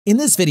In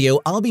this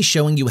video, I'll be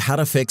showing you how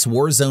to fix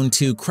Warzone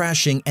 2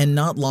 crashing and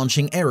not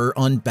launching error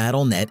on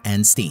Battlenet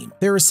and Steam.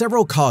 There are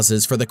several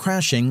causes for the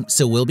crashing,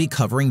 so we'll be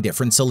covering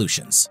different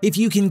solutions. If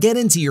you can get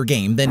into your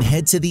game, then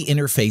head to the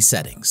interface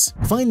settings.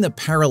 Find the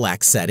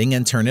parallax setting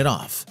and turn it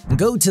off.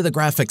 Go to the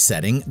graphics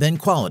setting, then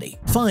quality.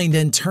 Find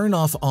and turn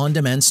off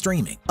on-demand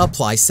streaming.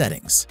 Apply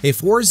settings.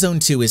 If Warzone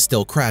 2 is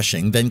still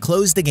crashing, then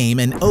close the game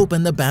and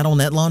open the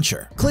Battlenet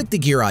launcher. Click the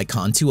gear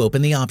icon to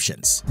open the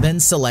options. Then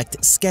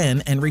select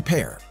Scan and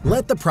Repair.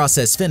 Let the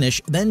process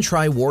finish, then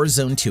try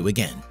Warzone 2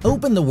 again.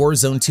 Open the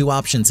Warzone 2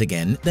 options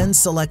again, then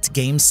select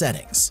Game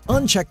Settings.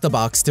 Uncheck the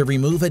box to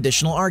remove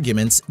additional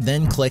arguments,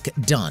 then click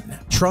Done.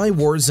 Try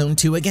Warzone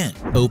 2 again.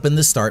 Open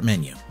the Start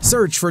menu.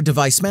 Search for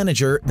Device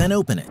Manager, then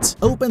open it.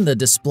 Open the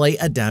Display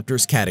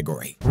Adapters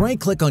category.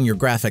 Right-click on your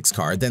graphics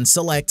card, then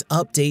select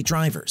Update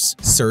Drivers.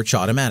 Search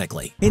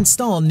automatically.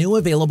 Install new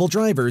available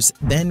drivers,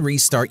 then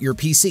restart your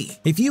PC.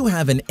 If you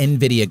have an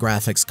NVIDIA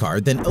graphics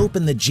card, then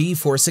open the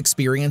GeForce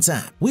Experience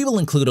app. We will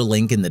include a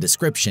link in the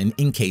description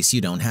in case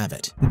you don't have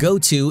it. Go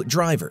to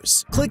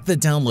Drivers. Click the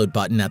download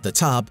button at the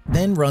top,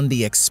 then run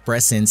the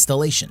Express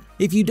installation.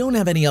 If you don't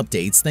have any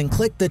updates, then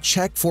click the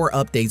Check for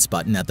Updates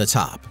button at the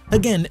top.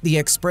 Again, the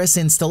Express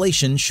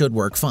installation should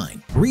work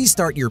fine.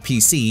 Restart your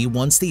PC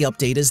once the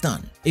update is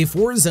done. If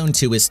Warzone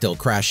 2 is still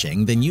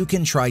crashing, then you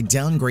can try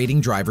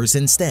downgrading drivers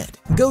instead.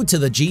 Go to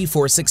the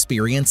GeForce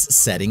Experience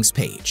settings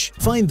page.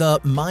 Find the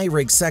My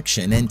Rig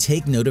section and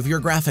take note of your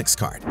graphics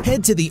card.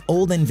 Head to the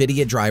old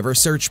NVIDIA driver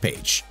search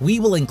page. We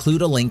will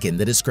include a link in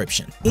the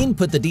description.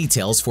 Input the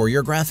details for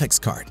your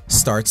graphics card.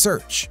 Start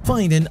search.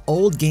 Find an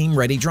old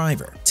game-ready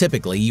driver.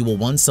 Typically, you will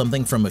want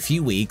something from a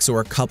few weeks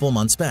or a couple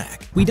months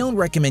back. We don't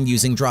recommend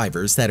using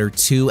drivers that are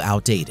too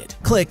outdated.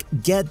 Click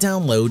Get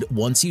Download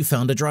once you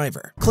found a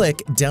driver. Click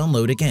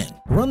Download again.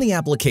 Run the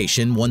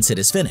application once it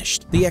is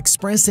finished. The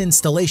Express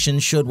installation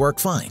should work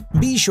fine.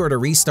 Be sure to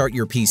restart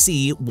your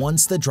PC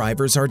once the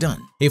drivers are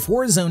done. If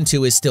Warzone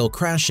 2 is still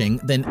crashing,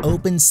 then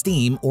open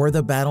Steam or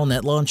the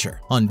Battlenet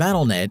launcher. On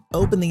Battlenet,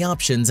 open the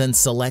options and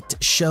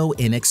select Show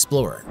in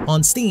Explorer.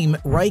 On Steam,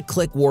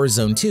 right-click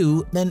Warzone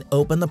 2, then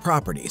open the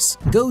properties.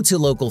 Go to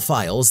Local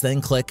Files,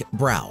 then click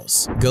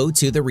Browse. Go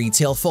to the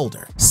Retail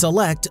folder.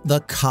 Select the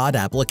COD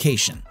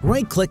application.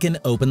 Right-click and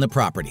open the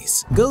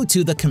properties. Go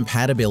to the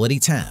Compatibility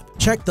tab.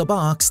 Check the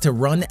box to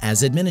run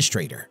as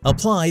administrator.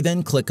 Apply,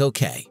 then click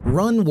OK.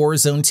 Run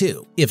Warzone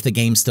 2. If the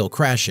game still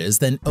crashes,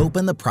 then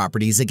open the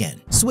properties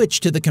again. Switch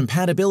to the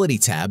Compatibility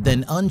tab,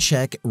 then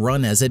uncheck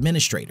Run as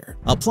administrator.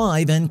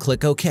 Apply, then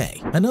click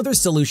OK. Another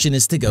solution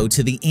is to go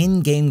to the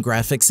in-game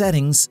graphics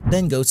settings,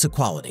 then go to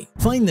Quality.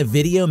 Find the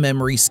Video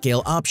Memory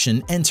Scale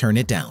option and turn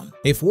it down.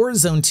 If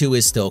Warzone 2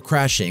 is still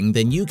crashing,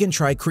 then you can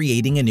try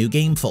creating a new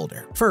game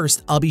folder.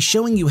 First, I'll be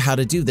showing you how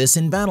to do this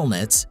in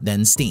Battlenet,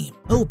 then Steam.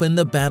 Open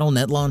the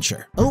Battlenet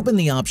launcher. Open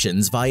the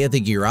options via the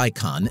gear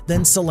icon,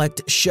 then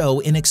select Show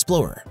in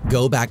Explorer.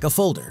 Go back a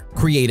folder.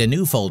 Create a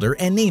new folder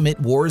and name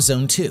it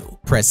Warzone 2.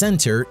 Press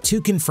Enter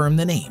to confirm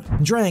the name.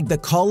 Drag the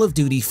Call of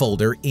Duty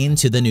folder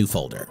into the new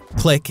folder.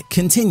 Click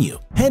Continue.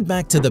 Head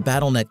back to the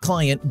Battlenet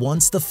client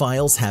once the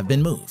files have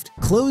been moved.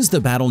 Close the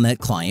Battlenet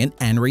client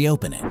and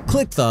reopen it.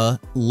 Click the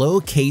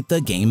Locate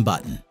the Game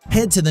button.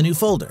 Head to the new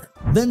folder.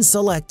 Then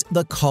select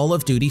the Call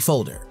of Duty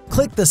folder.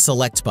 Click the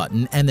Select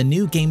button and the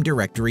new game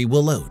directory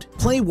will load.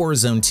 Play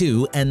Warzone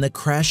 2 and the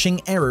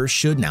crashing error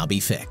should now be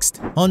fixed.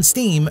 On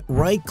Steam,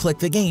 right-click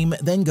the game,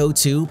 then go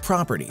to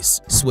Properties.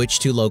 Switch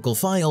to Local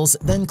Files,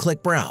 then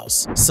click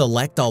Browse.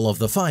 Select all of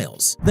the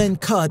files. Then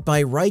cut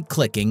by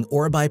right-clicking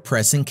or by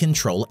pressing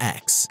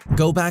Ctrl-X.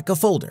 Go back a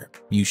folder.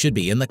 You should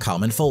be in the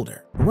Common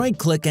folder.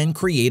 Right-click and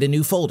create a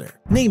new folder.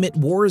 Name it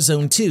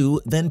Warzone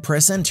 2, then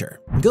press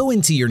Enter. Go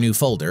into your new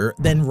folder,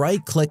 then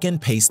right-click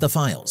and paste the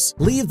files.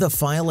 Leave the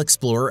File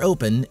Explorer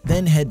open,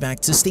 then head back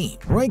to Steam.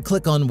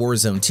 Right-click on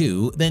Warzone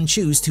 2, then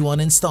choose to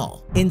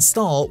uninstall.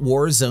 Install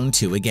Warzone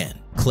 2 again.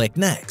 Click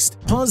Next.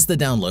 Pause the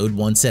download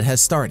once it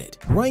has started.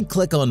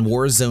 Right-click on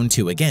Warzone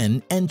 2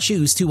 again and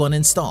choose to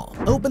uninstall.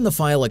 Open the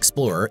File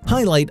Explorer,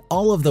 highlight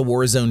all of the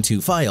Warzone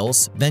 2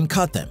 files, then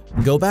cut them.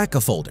 Go back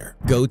a folder.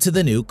 Go to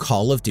the new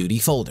Call of Duty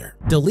folder.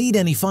 Delete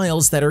any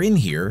files that are in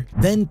here,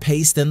 then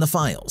paste in the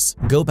files.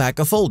 Go back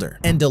a folder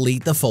and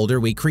delete the folder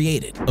we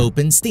created.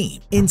 Open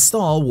Steam.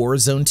 Install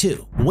Warzone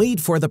 2. Wait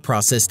for the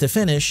process to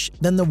finish,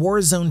 then the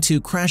Warzone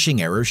 2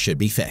 crashing error should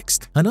be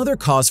fixed. Another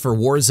cause for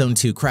Warzone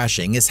 2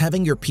 crashing is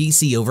having your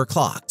PC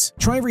overclocked.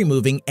 Try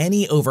removing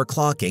any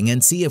overclocking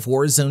and see if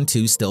Warzone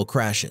 2 still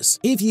crashes.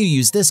 If you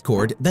use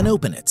Discord, then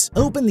open it.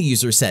 Open the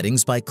user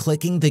settings by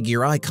clicking the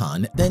gear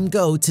icon, then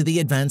go to the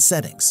advanced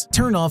settings.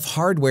 Turn off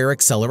hardware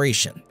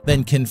acceleration,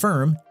 then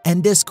confirm,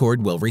 and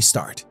Discord will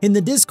restart. In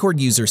the Discord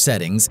user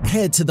settings,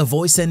 head to the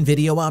voice and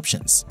video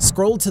options.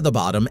 Scroll to the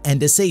bottom and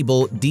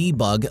disable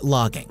debug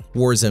logging.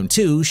 Warzone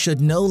 2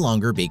 should no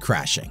longer be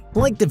crashing.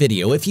 Like the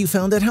video if you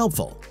found it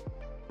helpful.